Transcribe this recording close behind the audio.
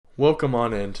Welcome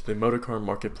on into the Motorcar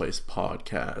Marketplace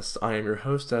podcast. I am your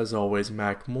host, as always,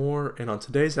 Mac Moore, and on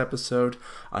today's episode,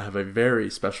 I have a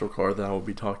very special car that I will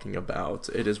be talking about.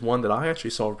 It is one that I actually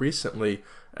saw recently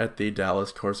at the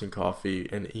Dallas Cars and Coffee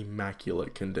in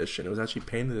immaculate condition. It was actually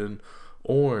painted in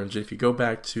orange. If you go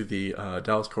back to the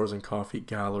Dallas Cars and Coffee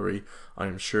gallery, I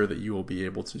am sure that you will be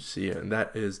able to see it, and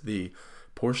that is the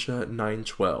Porsche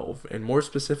 912, and more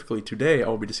specifically today I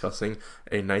will be discussing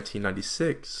a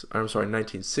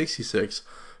 1966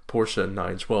 Porsche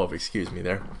 912, excuse me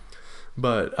there.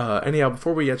 But anyhow,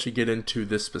 before we actually get into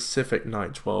this specific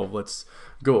 912, let's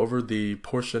go over the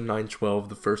Porsche 912,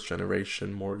 the first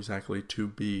generation, more exactly,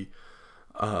 to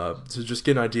just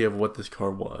get an idea of what this car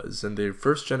was. And the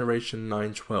first generation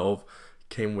 912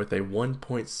 came with a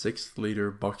 1.6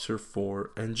 liter Boxer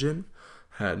 4 engine,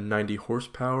 had 90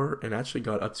 horsepower, and actually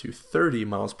got up to 30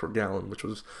 miles per gallon, which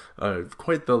was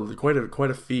quite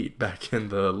a feat back in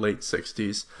the late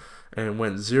 60s, and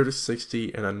went 0 to 60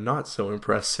 in a not so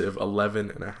impressive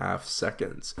 11 and a half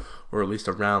seconds, or at least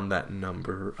around that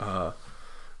number,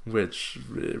 which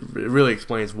really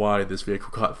explains why this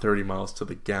vehicle got 30 miles to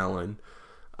the gallon.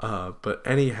 But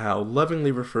anyhow,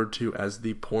 lovingly referred to as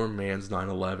the poor man's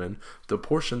 911, the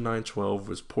Porsche 912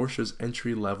 was Porsche's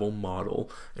entry-level model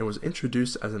and was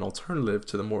introduced as an alternative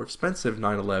to the more expensive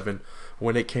 911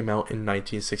 when it came out in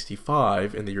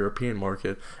 1965 in the European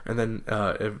market, and then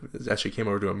it actually came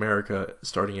over to America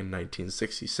starting in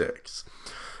 1966.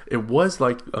 It was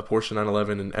like a Porsche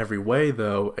 911 in every way,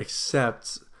 though,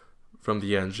 except from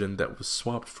the engine that was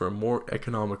swapped for a more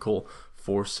economical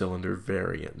four-cylinder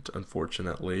variant,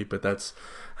 unfortunately, but that's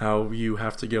how you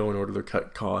have to go in order to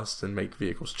cut costs and make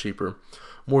vehicles cheaper.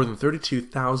 More than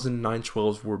 32,000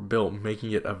 912s were built,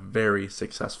 making it a very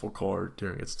successful car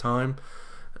during its time,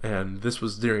 and this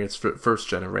was during its first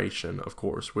generation, of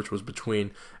course, which was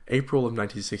between April of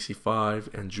 1965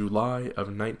 and July of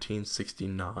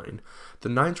 1969. The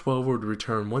 912 would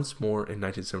return once more in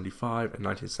 1975 and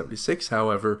 1976,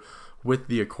 however, with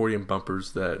the accordion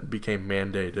bumpers that became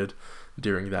mandated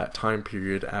during that time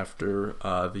period after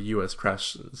the U.S.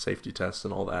 crash safety tests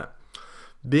and all that.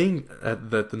 Being that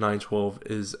the 912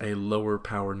 is a lower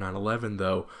power 911,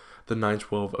 though, the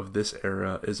 912 of this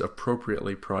era is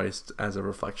appropriately priced as a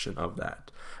reflection of that.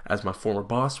 As my former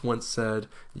boss once said,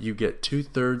 you get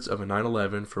 2/3 of a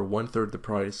 911 for 1/3 the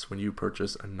price when you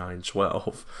purchase a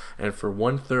 912. And for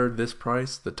 1/3 this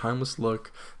price, the timeless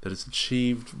look that is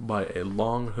achieved by a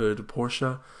long hood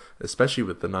Porsche, especially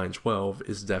with the 912,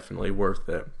 is definitely worth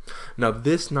it. Now,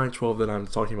 this 912 that I'm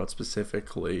talking about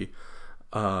specifically,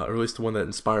 or at least the one that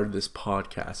inspired this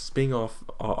podcast, is being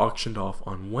auctioned off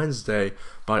on Wednesday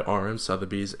by RM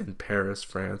Sotheby's in Paris,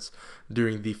 France,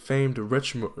 during the famed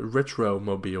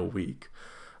Retromobile Week.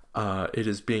 It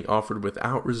is being offered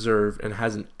without reserve and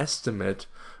has an estimate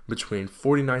between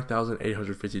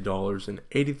 $49,850 and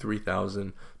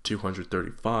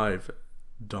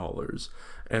 $83,235.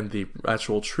 And the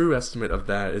actual true estimate of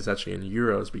that is actually in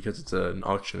euros, because it's an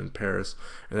auction in Paris,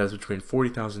 and that's between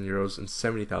 40,000 euros and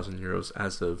 70,000 euros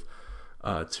as of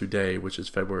today, which is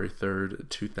February 3rd,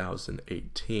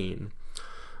 2018.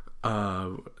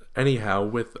 Anyhow,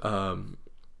 with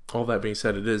all that being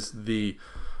said, it is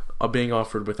being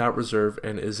offered without reserve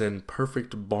and is in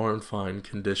perfect barn find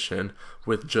condition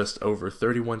with just over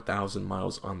 31,000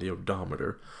 miles on the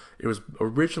odometer. It was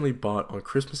originally bought on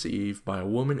Christmas Eve by a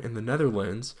woman in the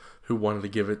Netherlands who wanted to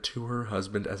give it to her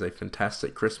husband as a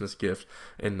fantastic Christmas gift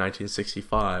in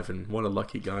 1965, and what a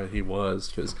lucky guy he was,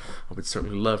 because I would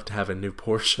certainly love to have a new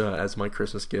Porsche as my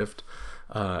Christmas gift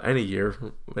any year,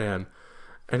 man.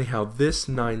 Anyhow, this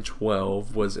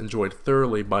 912 was enjoyed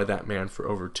thoroughly by that man for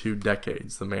over 2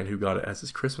 decades, the man who got it as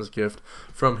his Christmas gift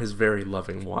from his very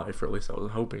loving wife, or at least I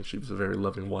was hoping she was a very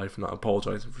loving wife and not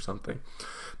apologizing for something.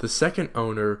 The second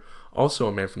owner, also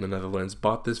a man from the Netherlands,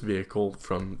 bought this vehicle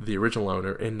from the original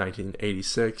owner in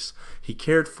 1986. He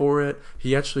cared for it.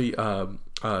 He actually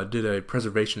did a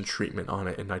preservation treatment on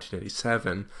it in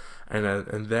 1987, and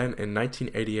then in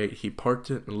 1988 he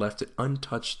parked it and left it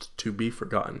untouched to be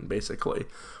forgotten, basically,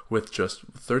 with just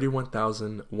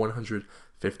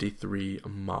 31,153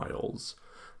 miles.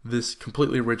 This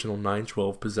completely original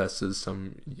 912 possesses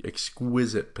some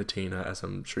exquisite patina, as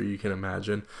I'm sure you can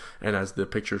imagine, and as the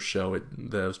pictures show,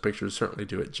 those pictures certainly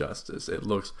do it justice. It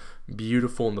looks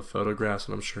beautiful in the photographs,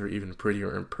 and I'm sure even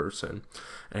prettier in person,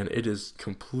 and it is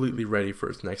completely ready for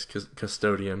its next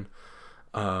custodian,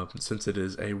 since it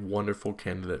is a wonderful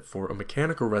candidate for a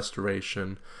mechanical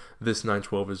restoration. This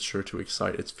 912 is sure to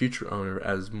excite its future owner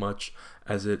as much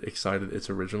as it excited its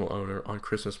original owner on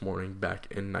Christmas morning back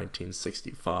in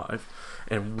 1965.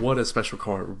 And what a special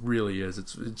car it really is.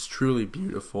 It's truly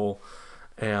beautiful.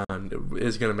 and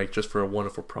is going to make just for a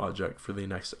wonderful project for the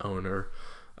next owner.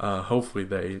 Hopefully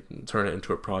they turn it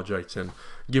into a project and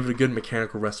give it a good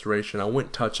mechanical restoration. I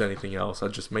wouldn't touch anything else.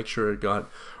 I'd just make sure it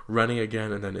got running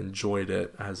again and then enjoyed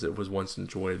it as it was once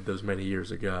enjoyed those many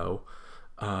years ago.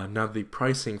 Now the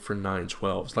pricing for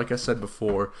 912s, like I said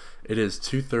before, it is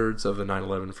 2/3 of the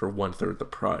 911 for 1/3 the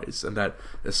price, and that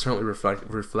is certainly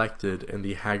reflected in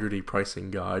the Hagerty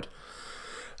pricing guide.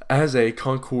 As a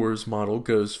Concours model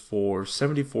goes for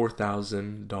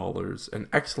 $74,000, an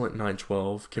excellent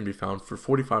 912 can be found for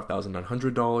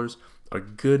 $45,900. A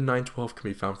good 912 can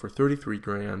be found for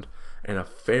 $33,000, and a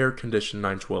fair condition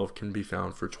 912 can be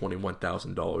found for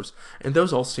 $21,000. And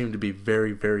those all seem to be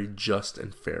very, very just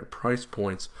and fair price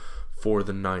points for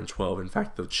the 912. In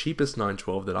fact, the cheapest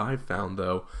 912 that I found,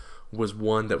 though, was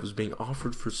one that was being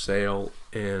offered for sale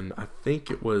in, I think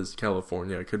it was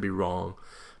California, I could be wrong,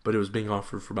 but it was being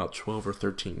offered for about 12 or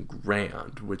 13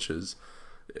 grand,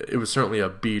 it was certainly a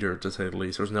beater, to say the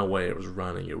least. There was no way it was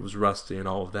running. It was rusty and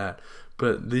all of that.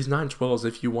 But these 912s,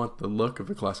 if you want the look of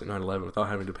a classic 911 without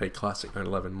having to pay classic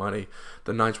 911 money,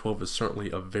 the 912 is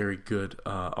certainly a very good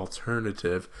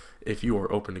alternative if you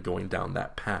are open to going down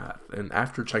that path. And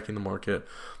after checking the market,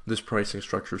 this pricing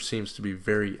structure seems to be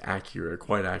very accurate,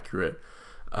 quite accurate,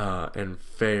 and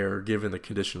fair given the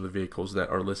condition of the vehicles that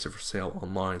are listed for sale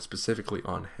online, specifically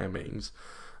on Hemmings.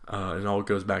 And all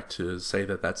goes back to say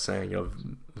that saying of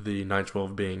the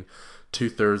 912 being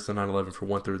 2/3 the 911 for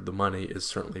 1/3 the money is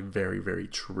certainly very, very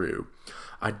true.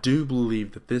 I do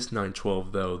believe that this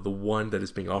 912, though, the one that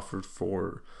is being offered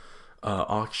for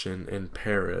auction in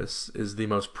Paris, is the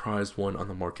most prized one on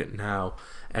the market now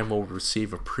and will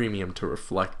receive a premium to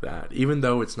reflect that. Even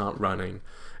though it's not running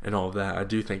and all of that, I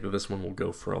do think that this one will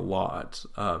go for a lot.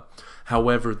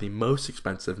 However, the most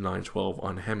expensive 912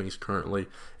 on Hemmings currently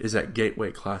is at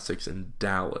Gateway Classics in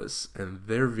Dallas, and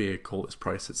their vehicle is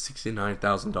priced at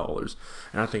 $69,000,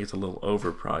 and I think it's a little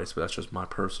overpriced, but that's just my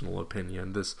personal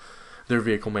opinion. Their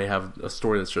vehicle may have a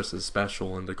story that's just as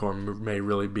special, and the car may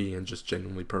really be in just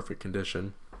genuinely perfect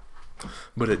condition,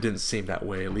 but it didn't seem that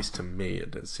way. At least to me,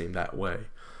 it didn't seem that way.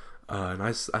 And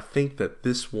I think that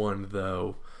this one,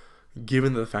 though,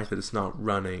 given the fact that it's not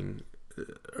running,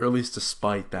 or at least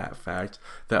despite that fact,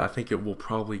 that I think it will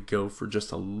probably go for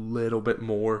just a little bit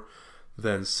more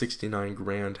than 69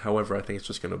 grand. However, I think it's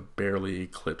just going to barely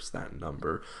eclipse that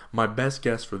number. My best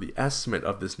guess for the estimate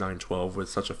of this 912 with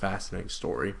such a fascinating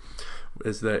story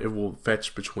is that it will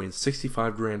fetch between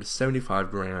 65 grand to 75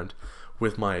 grand,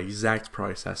 with my exact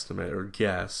price estimate or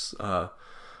guess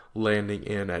landing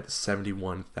in at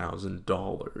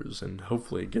 $71,000, and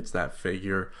hopefully it gets that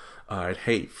figure. I'd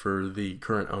hate for the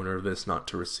current owner of this not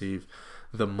to receive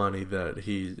the money that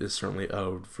he is certainly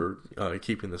owed for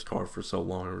keeping this car for so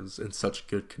long in such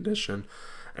good condition,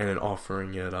 and then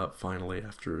offering it up finally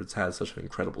after it's had such an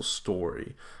incredible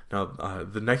story. Now,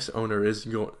 the next owner is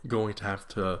going to have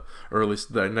to, or at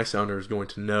least the next owner is going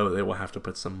to know they will have to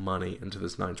put some money into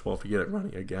this 912 to get it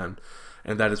running again,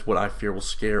 and that is what I fear will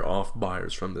scare off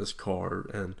buyers from this car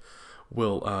and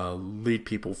will lead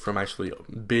people from actually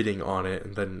bidding on it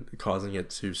and then causing it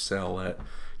to sell at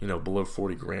below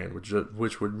 40 grand,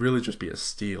 which would really just be a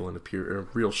steal and a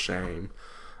real shame.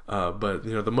 But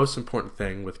the most important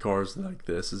thing with cars like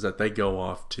this is that they go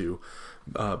off to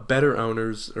better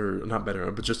owners, or not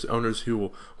better, but just owners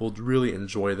who will really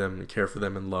enjoy them and care for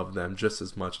them and love them just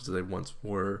as much as they once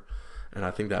were. And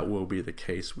I think that will be the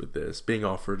case with this. Being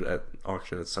offered at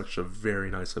auction at such a very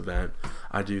nice event,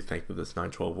 I do think that this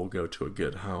 912 will go to a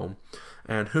good home.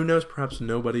 And who knows, perhaps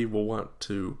nobody will want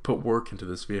to put work into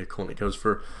this vehicle, and it goes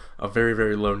for a very,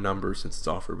 very low number since it's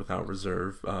offered without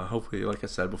reserve. Hopefully, like I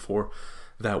said before,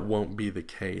 that won't be the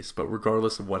case. But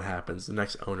regardless of what happens, the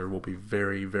next owner will be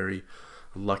very, very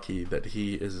lucky that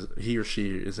he or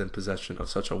she is in possession of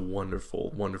such a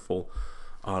wonderful, wonderful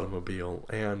automobile.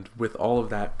 And with all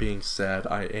of that being said,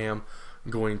 I am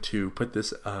going to put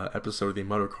this episode of the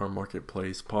Motorcar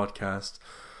Marketplace podcast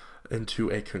into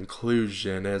a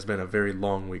conclusion. It has been a very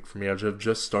long week for me. I've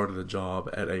just started a job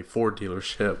at a Ford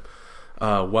dealership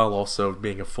while also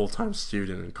being a full-time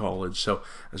student in college. So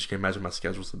as you can imagine, my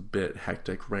schedule's a bit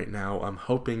hectic right now. I'm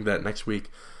hoping that next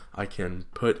week I can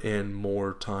put in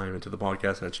more time into the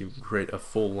podcast and actually create a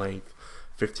full-length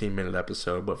 15-minute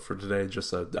episode, but for today,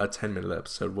 just a 10-minute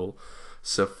episode will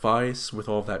suffice. With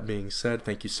all of that being said,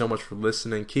 thank you so much for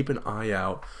listening. Keep an eye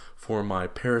out for my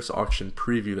Paris auction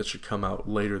preview that should come out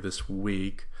later this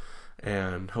week.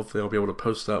 and hopefully I'll be able to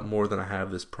post up more than I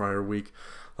have this prior week.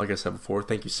 Like I said before,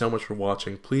 thank you so much for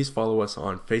watching. Please follow us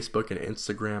on Facebook and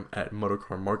Instagram at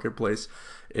Motorcar Marketplace.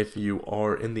 If you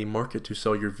are in the market to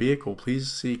sell your vehicle,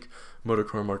 please seek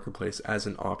Motorcar Marketplace as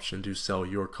an option to sell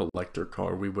your collector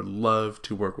car. We would love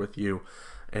to work with you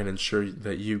and ensure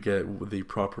that you get the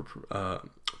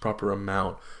proper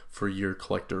amount for your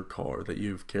collector car that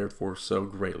you've cared for so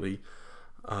greatly.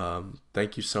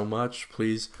 Thank you so much.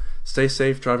 Please stay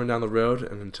safe driving down the road,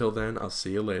 and until then, I'll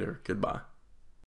see you later. Goodbye.